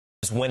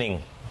is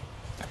winning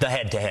the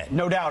head-to-head.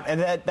 No doubt. And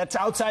that's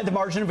outside the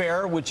margin of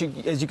error, which,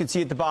 as you can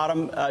see at the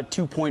bottom,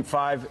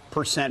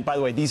 2.5%. By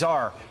the way, these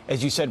are,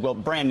 as you said, well,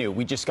 brand new.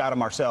 We just got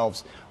them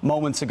ourselves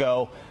moments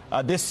ago.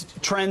 This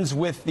trends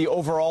with the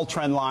overall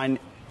trend line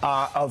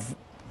of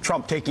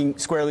Trump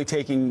squarely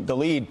taking the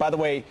lead. By the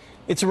way,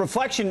 it's a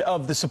reflection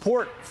of the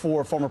support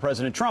for former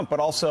President Trump,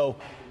 but also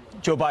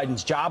Joe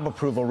Biden's job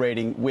approval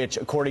rating, which,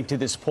 according to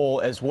this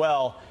poll as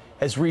well,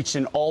 has reached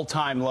an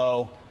all-time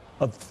low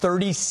of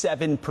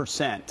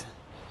 37%.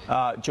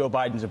 Joe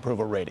Biden's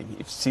approval rating.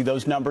 You see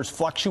those numbers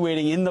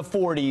fluctuating in the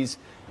 40s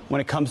when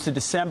it comes to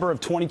December of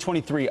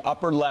 2023,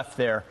 upper left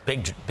there.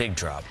 Big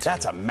drop.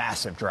 That's a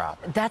massive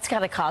drop. That's got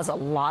to cause a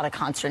lot of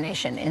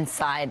consternation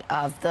inside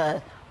of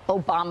the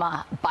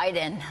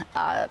Obama-Biden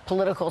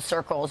political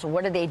circles.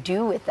 What do they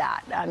do with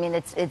that? I mean,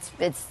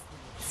 it's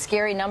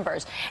scary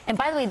numbers. And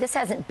by the way, this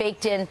hasn't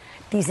baked in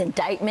these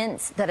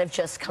indictments that have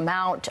just come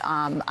out.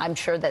 I'm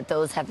sure that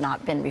those have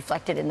not been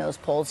reflected in those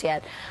polls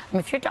yet. I mean,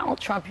 if you're Donald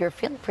Trump, you're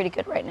feeling pretty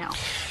good right now.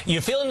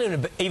 You're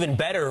feeling even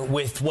better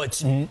with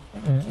what's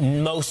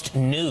most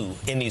new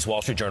in these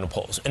Wall Street Journal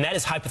polls, and that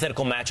is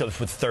hypothetical matchups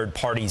with third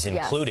parties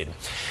included.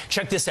 Yes.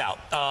 Check this out.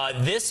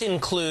 This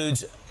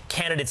includes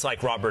candidates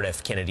like Robert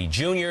F. Kennedy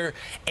Jr.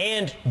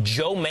 and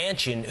Joe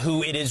Manchin,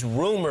 who it is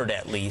rumored,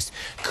 at least,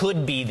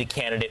 could be the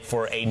candidate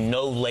for a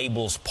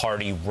no-labels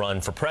party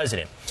run for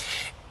president.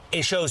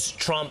 It shows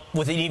Trump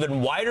with an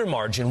even wider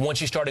margin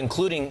once you start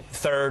including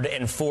third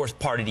and fourth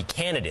party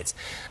candidates.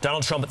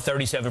 Donald Trump at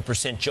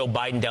 37%, Joe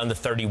Biden down to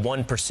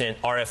 31%,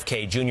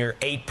 RFK Jr.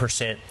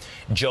 8%,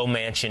 Joe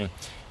Manchin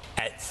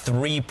at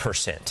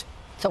 3%.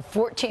 So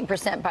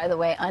 14%, by the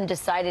way,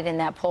 undecided in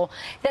that poll.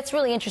 That's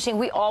really interesting.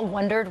 We all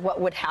wondered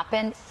what would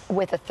happen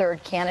with a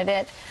third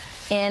candidate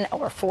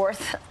or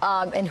fourth,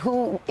 and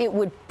who it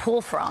would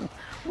pull from.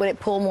 Would it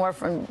pull more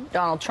from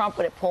Donald Trump?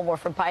 Would it pull more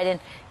from Biden?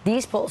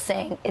 These polls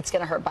saying it's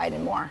going to hurt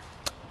Biden more.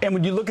 And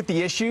when you look at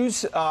the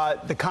issues,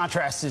 the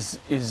contrast is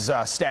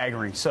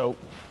staggering. So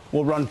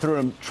we'll run through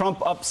them.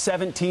 Trump up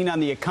 17 on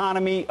the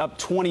economy, up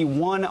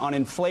 21 on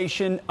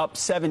inflation, up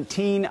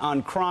 17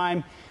 on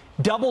crime.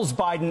 Doubles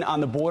Biden on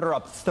the border,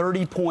 up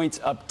 30 points,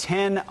 up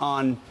 10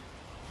 on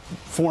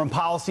foreign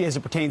policy as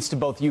it pertains to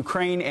both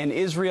Ukraine and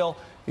Israel.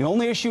 The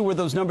only issue where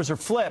those numbers are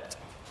flipped,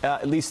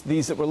 at least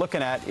these that we're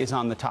looking at, is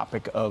on the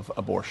topic of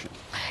abortion.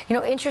 You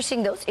know,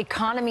 interesting, those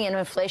economy and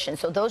inflation.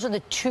 So those are the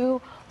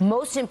two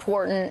most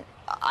important,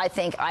 I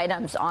think,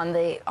 items on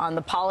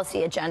the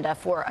policy agenda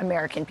for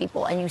American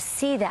people. And you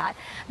see that.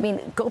 I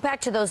mean, go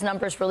back to those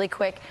numbers really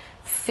quick.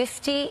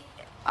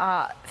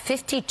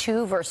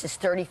 52 versus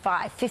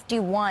 35,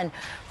 51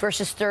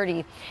 versus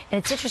 30. And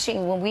it's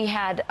interesting, when we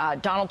had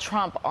Donald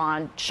Trump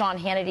on Sean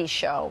Hannity's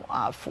show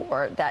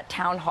for that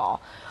town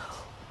hall,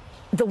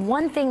 the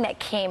one thing that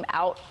came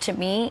out to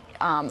me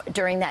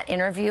during that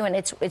interview, and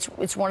it's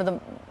one of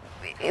the,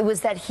 it was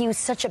that he was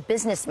such a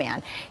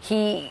businessman.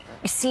 He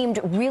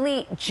seemed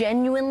really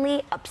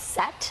genuinely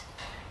upset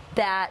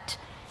that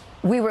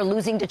we were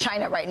losing to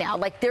China right now.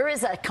 Like, there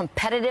is a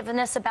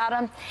competitiveness about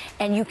him,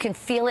 and you can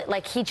feel it.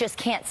 Like, he just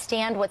can't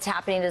stand what's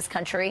happening in his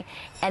country,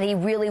 and he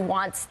really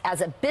wants,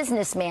 as a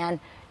businessman,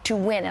 to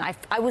win. And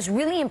I was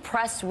really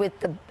impressed with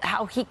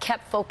how he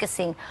kept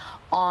focusing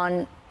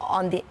on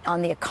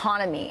the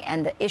economy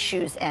and the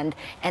issues and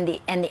the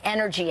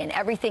energy and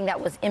everything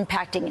that was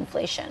impacting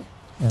inflation.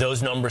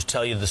 Those numbers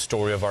tell you the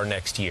story of our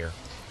next year.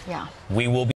 Yeah. We will be